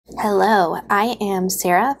Hello, I am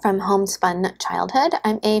Sarah from Homespun Childhood.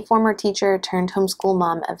 I'm a former teacher turned homeschool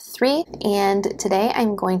mom of 3, and today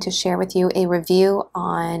I'm going to share with you a review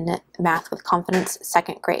on Math with Confidence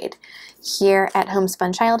 2nd grade. Here at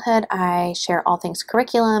Homespun Childhood, I share all things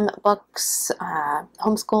curriculum, books,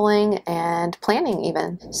 homeschooling, and planning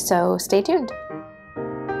even. So stay tuned.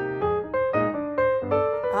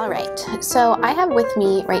 Alright, so I have with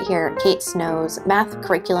me right here Kate Snow's math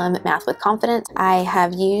curriculum, Math with Confidence. I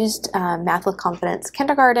have used Math with Confidence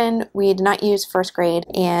Kindergarten. We did not use 1st grade,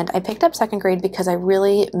 and I picked up 2nd grade because I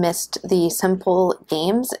really missed the simple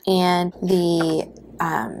games and the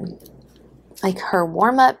like her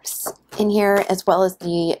warm-ups in here, as well as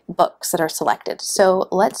the books that are selected. So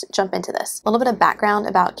let's jump into this. A little bit of background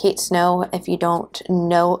about Kate Snow if you don't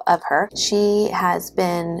know of her. She has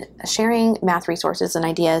been sharing math resources and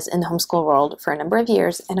ideas in the homeschool world for a number of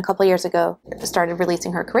years, and a couple of years ago started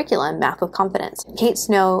releasing her curriculum, Math with Confidence. Kate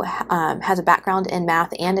Snow has a background in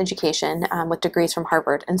math and education with degrees from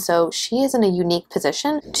Harvard, and so she is in a unique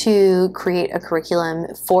position to create a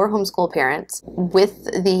curriculum for homeschool parents with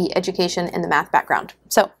the education and the math background.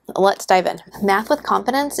 So let's dive in. Math with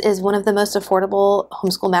Confidence is one of the most affordable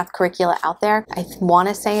homeschool math curricula out there. I want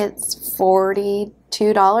to say it's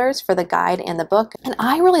 $42 for the guide and the book. And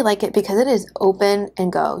I really like it because it is open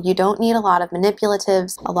and go. You don't need a lot of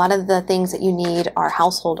manipulatives. A lot of the things that you need are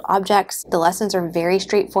household objects. The lessons are very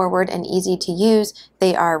straightforward and easy to use.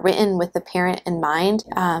 They are written with the parent in mind,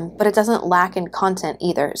 but it doesn't lack in content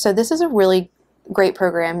either. So this is a really great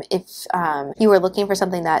program if you are looking for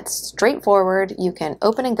something that's straightforward, you can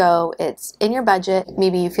open and go, it's in your budget,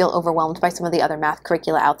 maybe you feel overwhelmed by some of the other math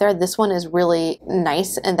curricula out there. This one is really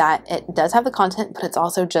nice in that it does have the content, but it's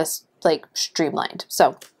also just like streamlined.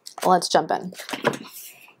 So let's jump in.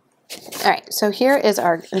 All right, so here is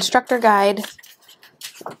our instructor guide.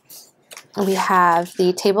 We have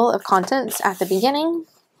the table of contents at the beginning.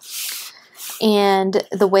 And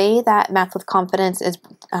the way that Math with Confidence is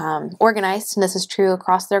organized, and this is true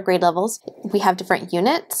across their grade levels, we have different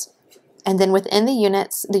units. And then within the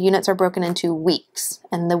units are broken into weeks.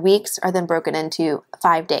 And the weeks are then broken into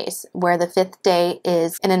 5 days, where the 5th day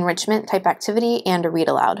is an enrichment type activity and a read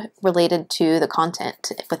aloud related to the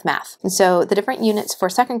content with math. And so the different units for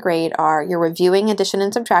 2nd grade are your reviewing addition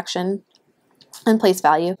and subtraction, and place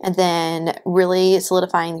value, and then really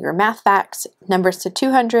solidifying your math facts, numbers to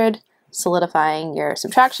 200, solidifying your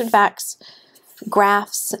subtraction facts,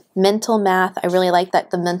 graphs, mental math. I really like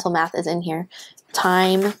that the mental math is in here.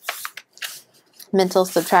 Time, mental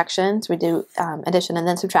subtraction. So we do addition and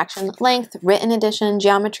then subtraction. Length, written addition,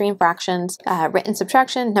 geometry and fractions, written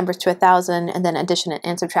subtraction, numbers to 1,000, and then addition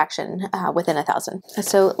and subtraction within 1,000.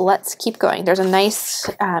 So let's keep going. There's a nice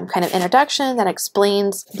kind of introduction that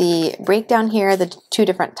explains the breakdown here, the 2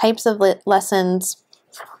 different types of lessons,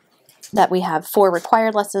 that we have 4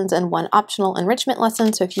 required lessons and 1 optional enrichment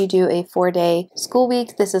lesson. So if you do a 4-day school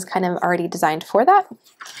week, this is kind of already designed for that.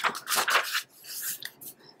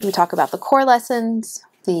 We talk about the core lessons,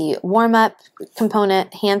 the warm-up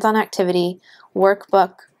component, hands-on activity,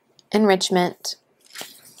 workbook, enrichment.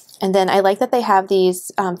 And then I like that they have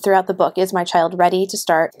these throughout the book. Is my child ready to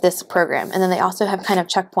start this program? And then they also have kind of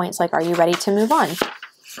checkpoints like, are you ready to move on?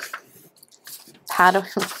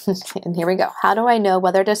 And here we go. How do I know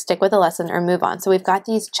whether to stick with a lesson or move on? So we've got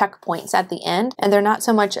these checkpoints at the end, and they're not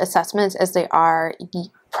so much assessments as they are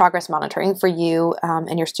progress monitoring for you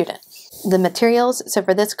and your student. The materials, so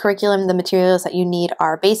for this curriculum, the materials that you need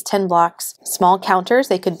are base 10 blocks, small counters.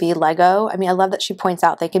 They could be Lego. I mean, I love that she points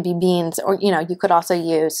out they could be beans, or, you know, you could also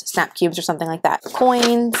use snap cubes or something like that.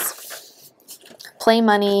 Coins, play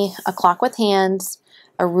money, a clock with hands,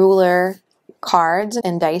 a ruler, cards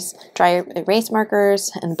and dice, dry erase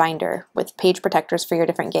markers, and binder with page protectors for your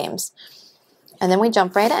different games. And then we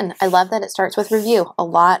jump right in. I love that it starts with review. A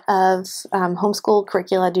lot of homeschool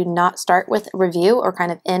curricula do not start with review or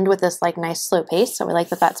kind of end with this like nice slow pace. So we like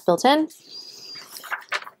that that's built in.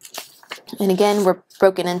 And again, we're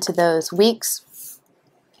broken into those weeks.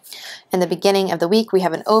 In the beginning of the week, we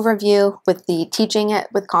have an overview with the teaching it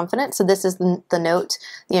with confidence. So this is the note,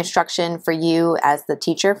 the instruction for you as the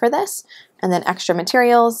teacher for this. And then extra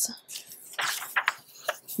materials.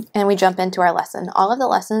 And we jump into our lesson. All of the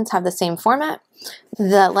lessons have the same format.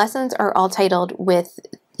 The lessons are all titled with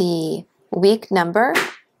the week number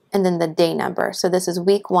and then the day number. So this is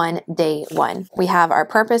week 1, day 1. We have our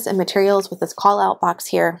purpose and materials with this call out box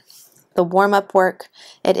here. The warm-up work,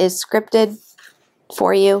 it is scripted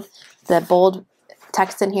for you. The bold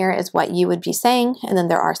text in here is what you would be saying, and then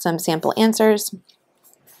there are some sample answers.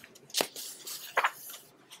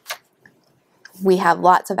 We have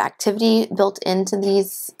lots of activity built into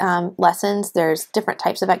these lessons. There's different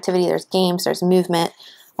types of activity. There's games, there's movement,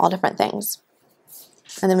 all different things.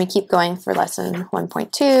 And then we keep going for lesson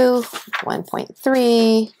 1.2,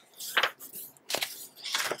 1.3.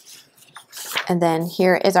 And then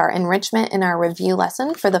here is our enrichment in our review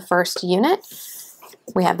lesson for the first unit.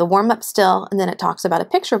 We have the warm-up still, and then it talks about a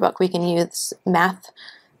picture book. We can use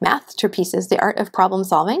masterpieces, the art of problem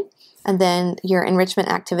solving. And then your enrichment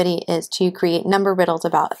activity is to create number riddles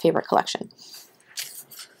about a favorite collection.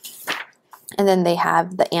 And then they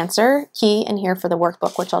have the answer key in here for the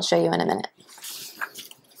workbook, which I'll show you in a minute.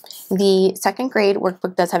 The second grade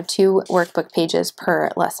workbook does have 2 workbook pages per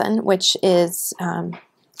lesson, which is,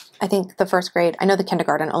 I think the first grade, I know the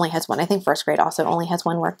kindergarten only has 1. I think first grade also only has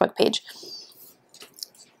 1 workbook page.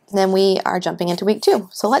 Then we are jumping into week 2.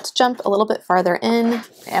 So let's jump a little bit farther in.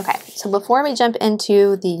 Okay, so before we jump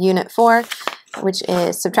into the unit 4, which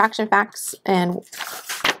is subtraction facts and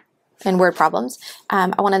word problems,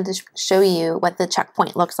 I wanted to show you what the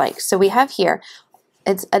checkpoint looks like. So we have here,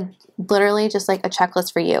 it's literally just like a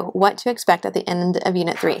checklist for you, what to expect at the end of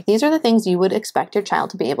unit 3. These are the things you would expect your child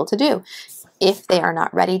to be able to do. If they are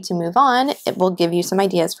not ready to move on, it will give you some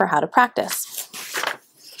ideas for how to practice.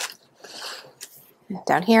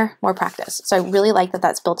 Down here, more practice. So I really like that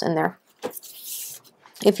that's built in there.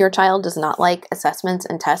 If your child does not like assessments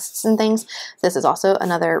and tests and things, this is also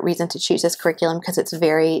another reason to choose this curriculum, because it's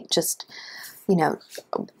very just, you know,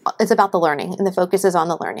 it's about the learning and the focus is on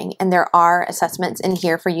the learning. And there are assessments in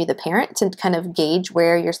here for you, the parent, to kind of gauge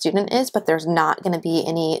where your student is, but there's not going to be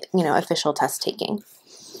any, you know, official test taking.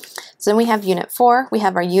 So then we have unit 4, we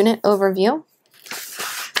have our unit overview.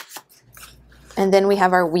 And then we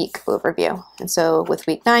have our week overview. And so with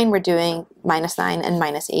week 9, we're doing -9 and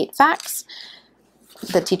 -8 facts.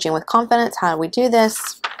 The teaching with confidence, how do we do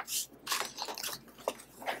this?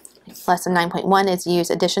 Lesson 9.1 is use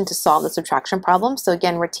addition to solve the subtraction problem. So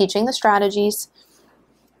again, we're teaching the strategies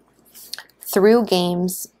through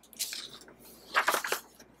games.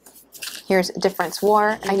 Here's difference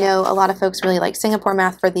war. I know a lot of folks really like Singapore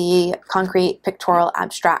math for the concrete, pictorial,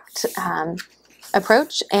 abstract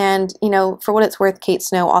approach, and you know, for what it's worth, Kate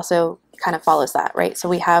Snow also kind of follows that, right? So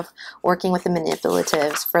we have working with the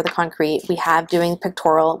manipulatives for the concrete, we have doing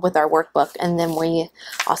pictorial with our workbook, and then we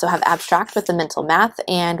also have abstract with the mental math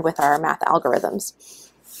and with our math algorithms.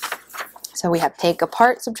 So we have take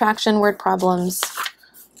apart subtraction word problems,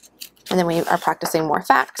 and then we are practicing more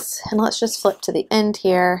facts. And let's just flip to the end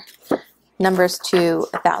here, numbers to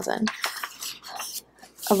 1,000.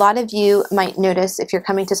 A lot of you might notice, if you're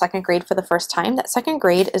coming to second grade for the first time, that second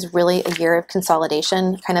grade is really a year of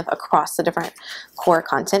consolidation kind of across the different core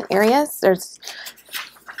content areas. There's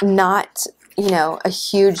not, you know, a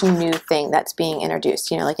huge new thing that's being introduced.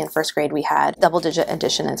 You know, like in first grade we had double-digit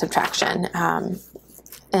addition and subtraction.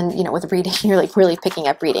 And, you know, with reading, you're like really picking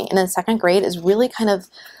up reading. And then second grade is really kind of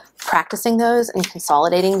practicing those and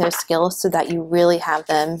consolidating those skills so that you really have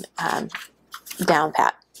them down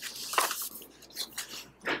pat.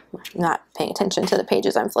 Not paying attention to the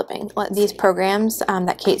pages I'm flipping. These programs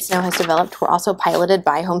that Kate Snow has developed were also piloted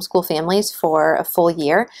by homeschool families for a full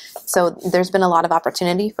year. So there's been a lot of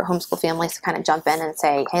opportunity for homeschool families to kind of jump in and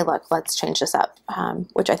say, hey, look, let's change this up,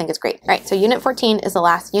 which I think is great. All right, so unit 14 is the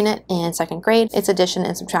last unit in second grade. It's addition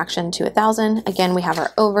and subtraction to 1,000. Again, we have our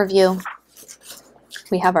overview.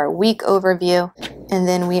 We have our week overview, and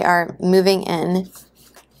then we are moving in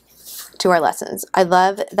to our lessons. I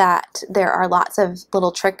love that there are lots of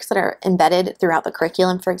little tricks that are embedded throughout the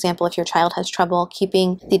curriculum. For example, if your child has trouble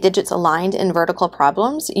keeping the digits aligned in vertical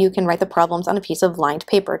problems, you can write the problems on a piece of lined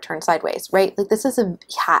paper turned sideways, right? Like, this is a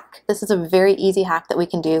hack. This is a very easy hack that we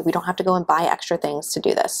can do. We don't have to go and buy extra things to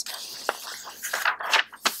do this.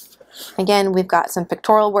 Again, we've got some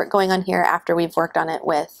pictorial work going on here after we've worked on it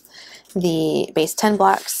with the base 10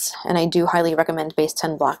 blocks, and I do highly recommend base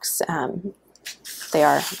 10 blocks. They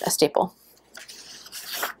are a staple.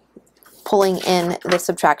 Pulling in the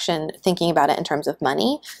subtraction, thinking about it in terms of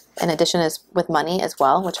money, and addition is with money as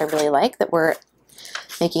well, which I really like, that we're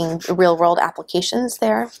making real world applications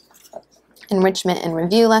there. Enrichment and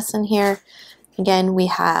review lesson here. Again, we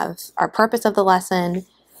have our purpose of the lesson,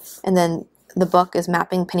 and then the book is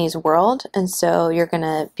Mapping Penny's World, and so you're going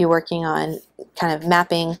to be working on kind of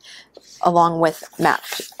mapping along with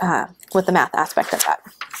with the math aspect of that.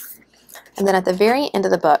 And then at the very end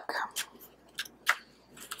of the book,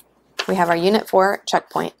 we have our Unit 4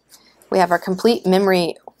 checkpoint. We have our complete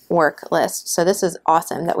memory work list. So this is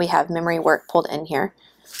awesome that we have memory work pulled in here.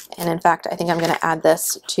 And in fact, I think I'm going to add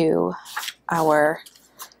this to our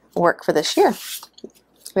work for this year.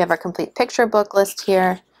 We have our complete picture book list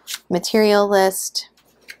here, material list,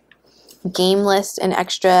 game list and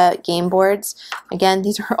extra game boards. Again,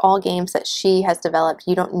 these are all games that she has developed.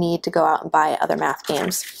 You don't need to go out and buy other math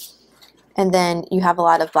games. And then you have a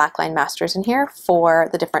lot of blackline masters in here for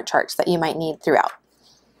the different charts that you might need throughout.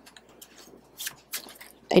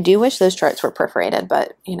 I do wish those charts were perforated,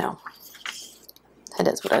 but you know, it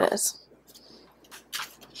is what it is.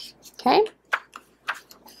 Okay.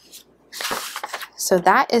 So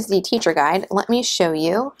that is the teacher guide. Let me show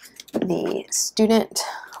you the student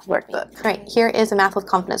workbook. Right, here is a Math with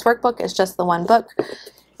Confidence workbook. It's just the one book.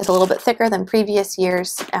 It's a little bit thicker than previous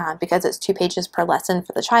years because it's 2 pages per lesson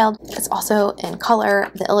for the child. It's also in color.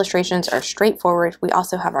 The illustrations are straightforward. We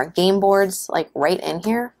also have our game boards like right in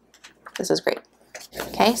here. This is great.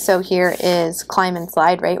 Okay, so here is climb and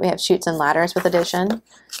slide, right? We have chutes and ladders with addition,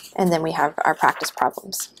 and then we have our practice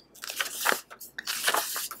problems.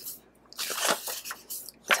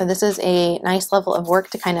 So this is a nice level of work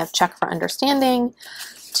to kind of check for understanding,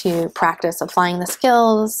 to practice applying the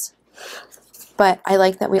skills. But I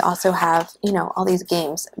like that we also have, you know, all these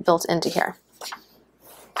games built into here.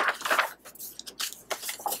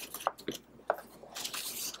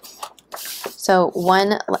 So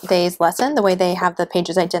one day's lesson, the way they have the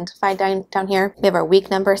pages identified down here, we have our week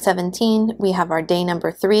number 17, we have our day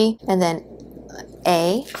number 3, and then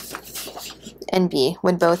A and B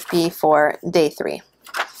would both be for day 3.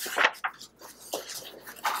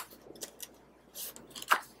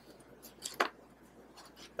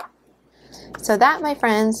 So that, my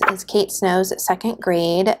friends, is Kate Snow's 2nd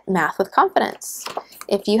grade Math with Confidence.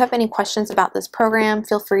 If you have any questions about this program,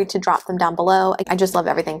 feel free to drop them down below. I just love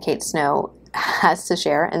everything Kate Snow has to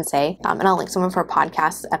share and say. And I'll link some of her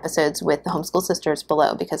podcast episodes with the Homeschool Sisters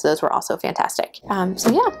below because those were also fantastic.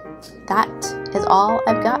 So yeah, that is all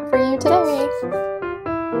I've got for you today.